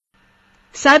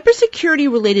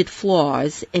Cybersecurity-related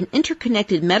flaws in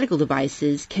interconnected medical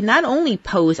devices can not only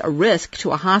pose a risk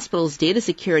to a hospital's data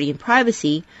security and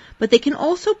privacy, but they can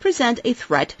also present a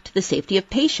threat to the safety of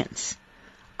patients.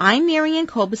 I'm Marianne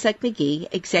Kolbasuk-McGee,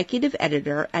 Executive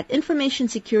Editor at Information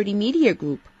Security Media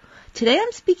Group. Today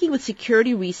I'm speaking with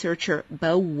security researcher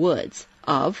Beau Woods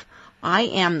of I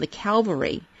Am the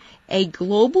Cavalry, a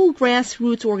global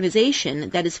grassroots organization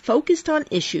that is focused on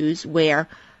issues where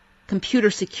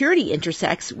computer security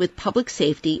intersects with public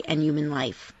safety and human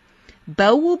life.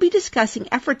 Beau will be discussing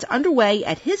efforts underway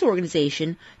at his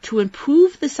organization to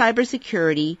improve the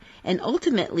cybersecurity and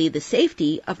ultimately the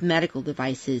safety of medical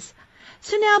devices.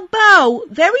 So now, Beau,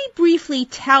 very briefly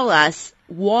tell us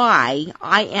why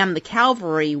I Am the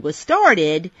Cavalry was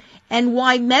started and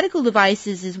why medical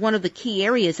devices is one of the key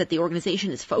areas that the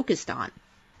organization is focused on.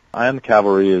 I Am the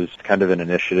Cavalry is kind of an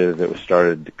initiative that was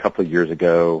started a couple of years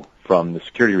ago from the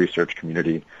security research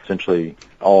community, essentially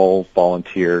all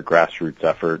volunteer grassroots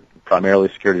effort, primarily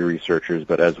security researchers,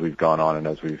 but as we've gone on and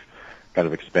as we've kind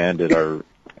of expanded our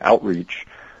outreach,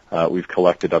 we've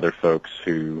collected other folks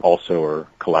who also are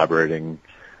collaborating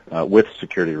with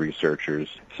security researchers.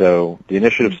 So the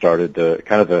initiative started,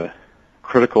 the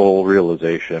critical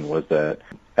realization was that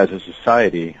as a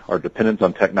society, our dependence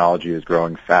on technology is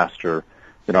growing faster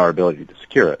than our ability to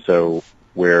secure it. So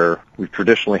where we've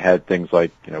traditionally had things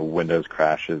like, Windows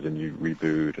crashes and you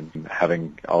reboot and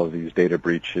having all of these data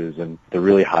breaches and the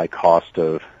really high cost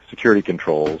of security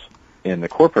controls in the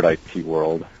corporate IT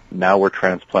world, now we're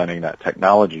transplanting that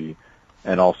technology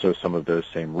and also some of those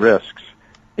same risks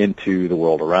into the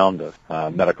world around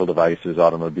us. Medical devices,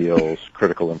 automobiles,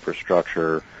 critical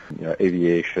infrastructure,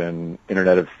 aviation,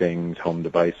 Internet of Things, home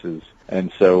devices.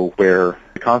 And so where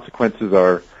the consequences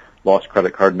are lost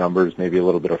credit card numbers, maybe a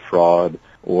little bit of fraud,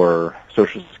 or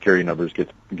Social Security numbers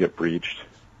get breached,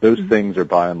 those things are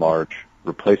by and large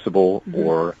replaceable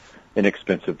or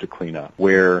inexpensive to clean up.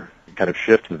 Where you kind of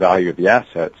shift the value of the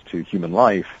assets to human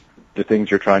life, the things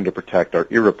you're trying to protect are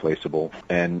irreplaceable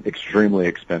and extremely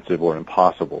expensive or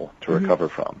impossible to recover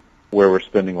from. Where we're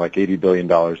spending like $80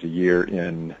 billion a year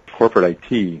in corporate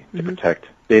IT to protect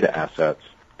data assets,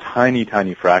 tiny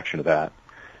fraction of that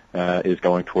is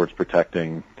going towards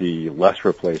protecting the less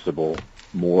replaceable,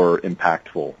 more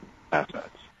impactful assets.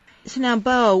 So now,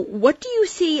 Beau, what do you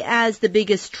see as the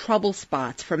biggest trouble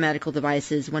spots for medical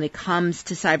devices when it comes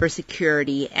to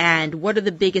cybersecurity, and what are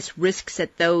the biggest risks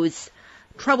that those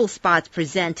trouble spots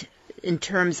present in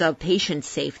terms of patient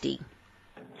safety?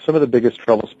 Some of the biggest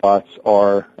trouble spots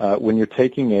are when you're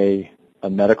taking a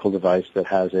medical device that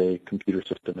has a computer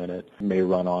system in it. It may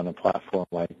run on a platform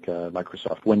like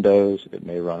Microsoft Windows. It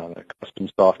may run on a custom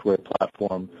software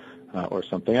platform or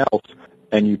something else.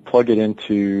 And you plug it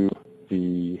into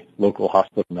the local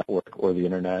hospital network or the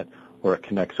Internet, or it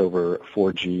connects over a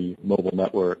 4G mobile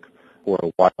network or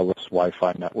a wireless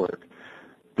Wi-Fi network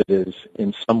that is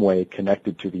in some way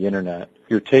connected to the Internet.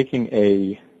 You're taking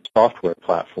a software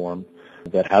platform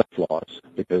that has flaws,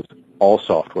 because all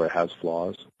software has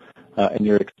flaws, and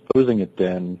you're exposing it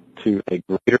then to a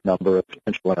greater number of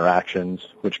potential interactions,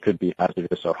 which could be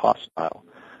hazardous or hostile.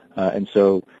 And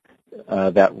so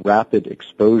that rapid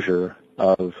exposure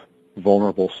of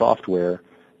vulnerable software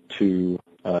to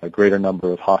a greater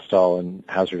number of hostile and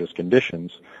hazardous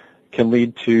conditions can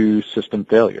lead to system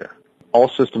failure. All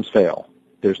systems fail.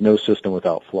 There's no system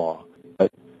without flaw.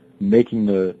 But making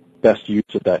the best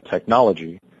use of that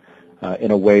technology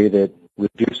in a way that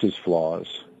reduces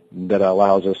flaws, that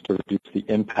allows us to reduce the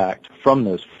impact from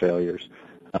those failures,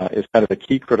 is kind of a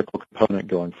key critical component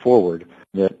going forward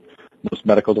that most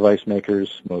medical device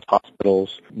makers, most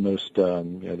hospitals, most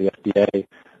the FDA,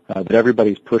 that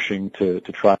everybody's pushing to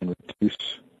try and reduce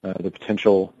the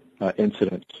potential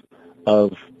incidence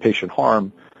of patient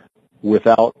harm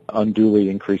without unduly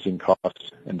increasing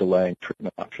costs and delaying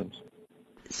treatment options.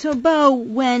 So, Beau,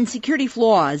 when security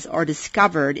flaws are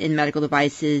discovered in medical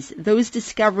devices, those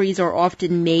discoveries are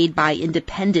often made by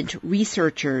independent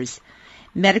researchers.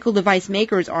 Medical device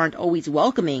makers aren't always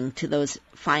welcoming to those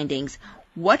findings.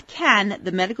 What can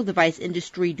the medical device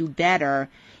industry do better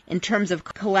in terms of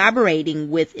collaborating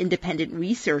with independent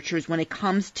researchers when it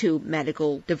comes to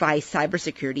medical device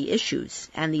cybersecurity issues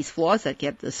and these flaws that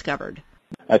get discovered?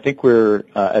 I think we're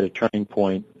at a turning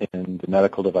point in the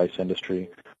medical device industry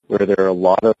where there are a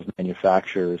lot of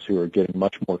manufacturers who are getting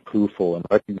much more clueful and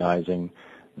recognizing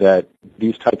that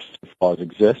these types of flaws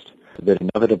exist, that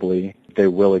inevitably they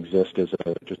will exist as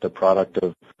just a product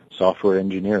of software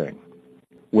engineering.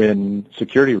 When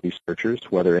security researchers,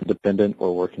 whether independent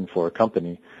or working for a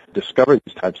company, discover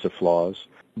these types of flaws,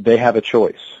 they have a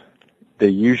choice. They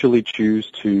usually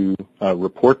choose to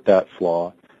report that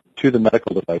flaw to the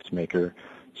medical device maker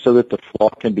so that the flaw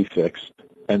can be fixed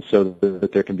and so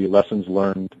that there can be lessons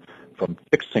learned from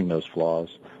fixing those flaws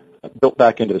built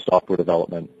back into the software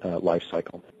development life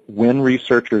cycle. When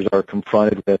researchers are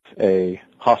confronted with a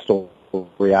hostile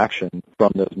reaction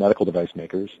from those medical device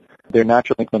makers, their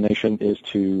natural inclination is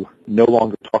to no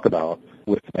longer talk about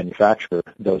with the manufacturer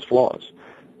those flaws.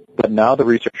 But now the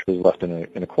researcher is left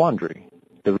in a quandary.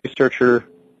 The researcher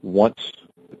wants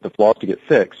the flaws to get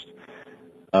fixed,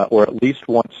 or at least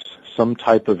wants some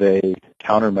type of a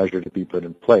countermeasure to be put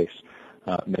in place.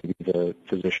 Maybe the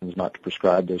physicians not to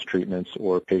prescribe those treatments,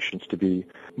 or patients to be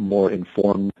more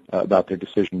informed about their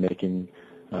decision-making,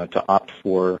 to opt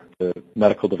for the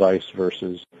medical device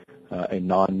versus a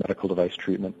non-medical device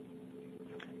treatment.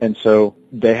 And so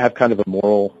they have kind of a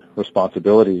moral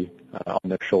responsibility on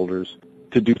their shoulders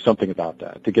to do something about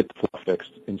that, to get the flaw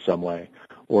fixed in some way,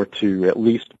 or to at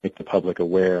least make the public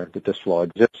aware that this flaw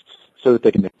exists so that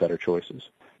they can make better choices.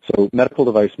 So medical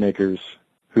device makers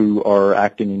who are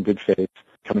acting in good faith,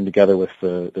 coming together with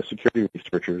the security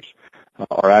researchers,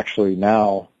 are actually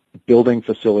now building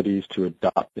facilities to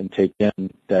adopt and take in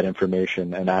that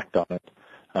information and act on it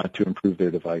to improve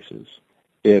their devices.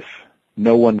 If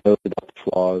no one knows about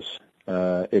the flaws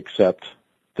except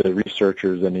the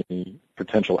researchers and any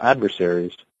potential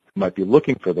adversaries who might be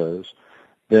looking for those,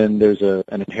 then there's an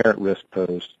inherent risk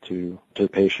posed to the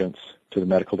patients, to the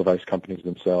medical device companies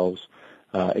themselves,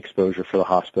 exposure for the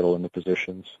hospital and the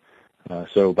physicians.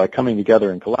 So by coming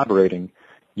together and collaborating,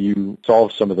 you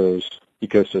solve some of those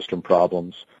ecosystem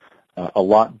problems a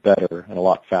lot better and a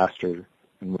lot faster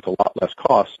and with a lot less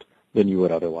cost than you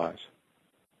would otherwise.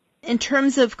 In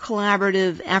terms of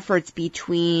collaborative efforts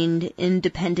between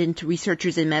independent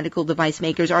researchers and medical device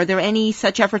makers, are there any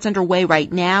such efforts underway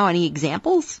right now? Any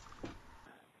examples?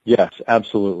 Yes,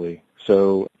 absolutely.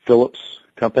 So Philips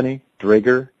Company,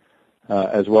 Draeger,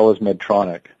 as well as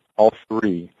Medtronic, all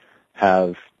three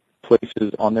have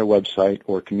places on their website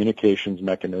or communications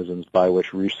mechanisms by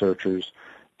which researchers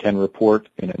can report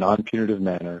in a non-punitive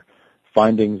manner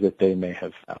findings that they may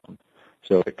have found.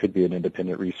 So it could be an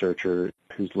independent researcher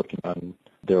who's looking on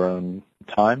their own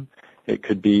time. It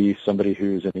could be somebody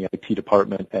who's in the IT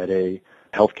department at a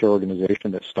healthcare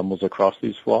organization that stumbles across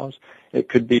these flaws. It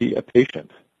could be a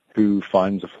patient who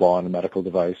finds a flaw in a medical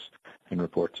device and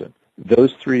reports it.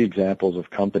 Those three examples of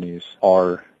companies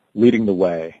are leading the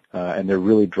way, and they're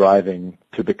really driving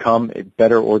to become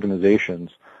better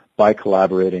organizations by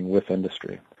collaborating with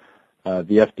industry.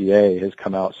 The FDA has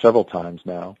come out several times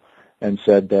now and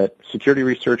said that security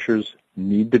researchers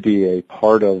need to be a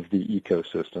part of the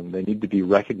ecosystem. They need to be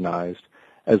recognized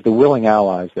as the willing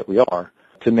allies that we are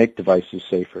to make devices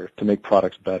safer, to make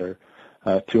products better,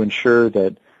 to ensure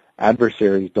that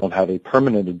adversaries don't have a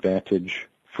permanent advantage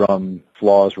from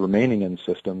flaws remaining in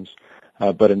systems,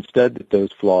 but instead that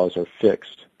those flaws are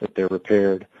fixed, that they're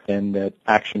repaired, and that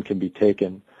action can be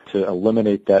taken to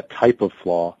eliminate that type of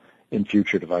flaw in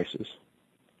future devices.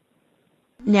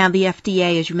 Now, the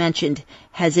FDA, as you mentioned,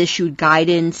 has issued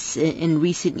guidance in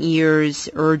recent years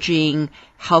urging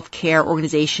healthcare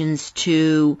organizations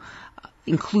to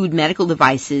include medical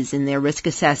devices in their risk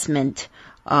assessment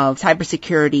of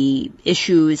cybersecurity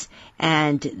issues,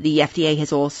 and the FDA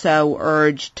has also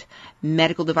urged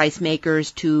medical device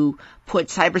makers to put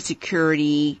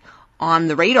cybersecurity on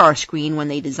the radar screen when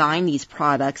they design these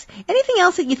products. Anything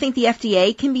else that you think the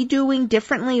FDA can be doing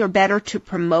differently or better to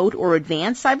promote or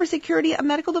advance cybersecurity of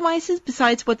medical devices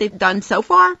besides what they've done so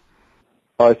far?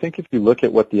 Well, I think if you look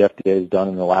at what the FDA has done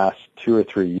in the last 2 or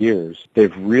 3 years,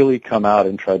 they've really come out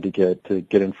and tried to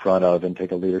get in front of and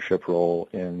take a leadership role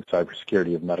in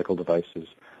cybersecurity of medical devices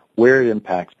where it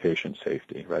impacts patient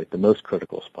safety, right, the most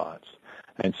critical spots.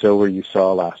 And so where you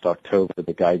saw last October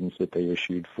the guidance that they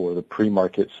issued for the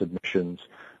pre-market submissions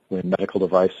when medical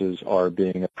devices are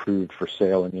being approved for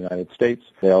sale in the United States.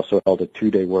 They also held a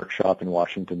 2-day workshop in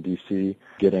Washington, D.C.,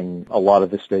 getting a lot of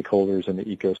the stakeholders in the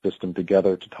ecosystem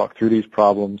together to talk through these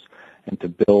problems and to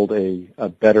build a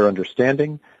better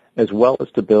understanding, as well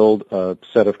as to build a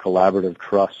set of collaborative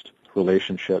trust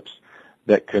relationships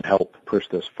that could help push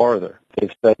this farther.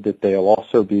 They've said that they'll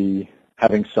also be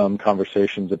having some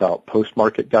conversations about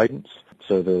post-market guidance,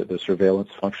 so the surveillance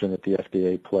function that the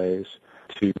FDA plays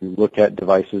to look at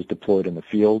devices deployed in the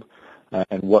field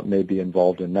and what may be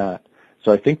involved in that.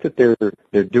 So I think that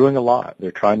they're doing a lot.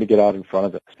 They're trying to get out in front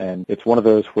of it. And it's one of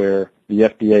those where the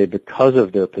FDA, because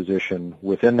of their position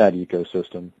within that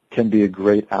ecosystem, can be a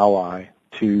great ally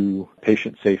to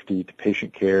patient safety, to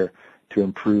patient care, to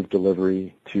improve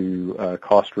delivery, to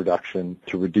cost reduction,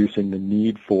 to reducing the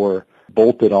need for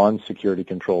bolted-on security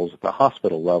controls at the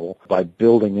hospital level by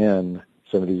building in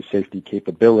some of these safety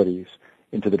capabilities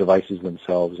into the devices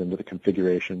themselves, into the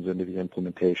configurations, into the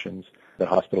implementations that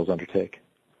hospitals undertake.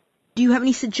 Do you have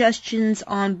any suggestions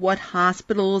on what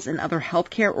hospitals and other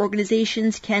healthcare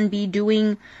organizations can be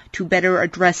doing to better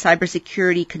address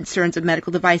cybersecurity concerns of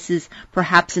medical devices,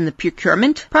 perhaps in the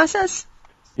procurement process?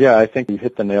 Yeah, I think you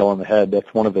hit the nail on the head.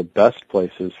 That's one of the best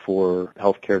places for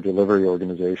healthcare delivery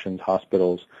organizations,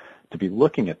 hospitals, to be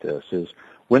looking at this, is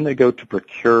when they go to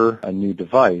procure a new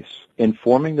device,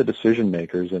 informing the decision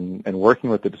makers and working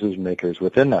with the decision makers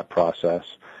within that process,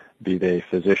 be they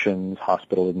physicians,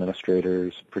 hospital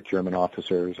administrators, procurement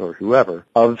officers, or whoever,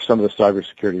 of some of the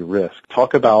cybersecurity risks.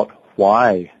 Talk about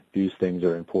why these things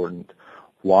are important,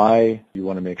 why you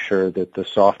want to make sure that the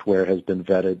software has been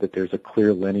vetted, that there's a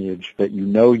clear lineage, that you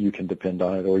know you can depend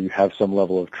on it, or you have some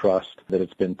level of trust, that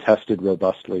it's been tested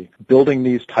robustly. Building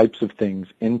these types of things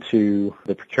into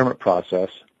the procurement process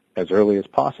as early as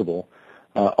possible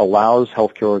allows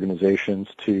healthcare organizations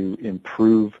to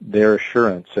improve their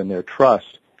assurance and their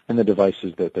trust in the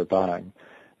devices that they're buying.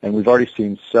 And we've already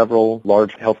seen several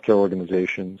large healthcare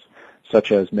organizations,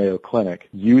 such as Mayo Clinic,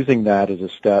 using that as a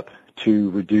step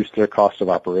to reduce their cost of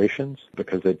operations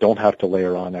because they don't have to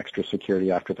layer on extra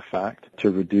security after the fact, to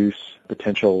reduce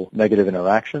potential negative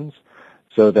interactions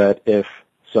so that if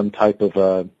some type of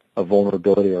a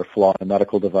vulnerability or flaw in a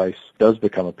medical device does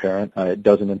become apparent, it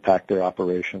doesn't impact their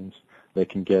operations. They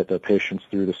can get the patients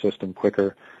through the system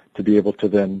quicker to be able to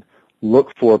then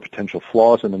look for potential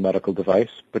flaws in the medical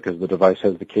device because the device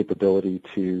has the capability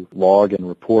to log and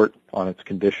report on its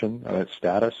condition, on its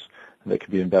status. That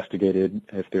could be investigated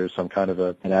if there's some kind of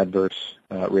an adverse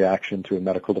reaction to a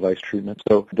medical device treatment.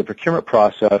 So the procurement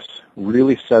process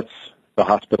really sets the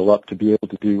hospital up to be able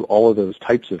to do all of those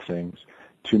types of things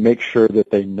to make sure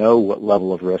that they know what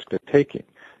level of risk they're taking,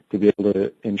 to be able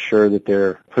to ensure that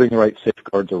they're putting the right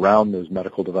safeguards around those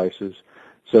medical devices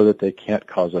so that they can't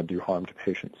cause undue harm to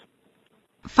patients.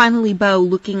 Finally, Bo,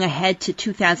 looking ahead to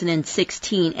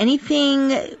 2016,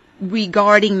 anything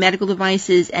regarding medical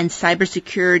devices and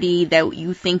cybersecurity that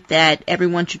you think that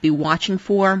everyone should be watching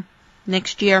for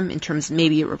next year in terms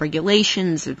maybe of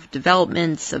regulations, of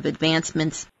developments, of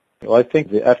advancements? Well, I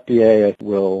think the FDA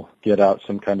will get out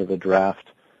some kind of a draft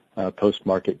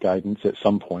post-market guidance at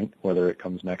some point, whether it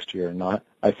comes next year or not.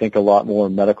 I think a lot more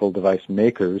medical device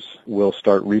makers will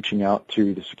start reaching out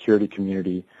to the security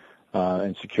community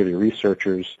and security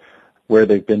researchers where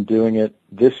they've been doing it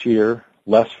this year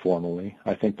less formally.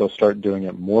 I think they'll start doing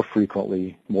it more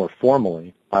frequently, more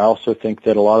formally. I also think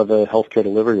that a lot of the healthcare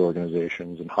delivery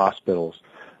organizations and hospitals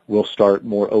will start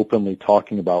more openly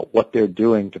talking about what they're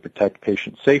doing to protect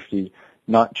patient safety,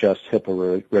 not just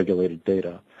HIPAA-regulated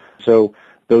data. So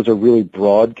those are really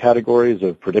broad categories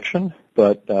of prediction,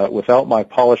 but without my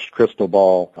polished crystal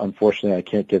ball, unfortunately, I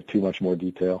can't give too much more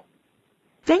detail.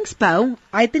 Thanks, Bo.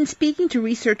 I've been speaking to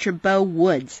researcher Bo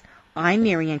Woods. I'm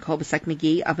Marianne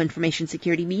Kolbasuk-McGee of Information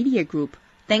Security Media Group.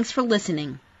 Thanks for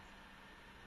listening.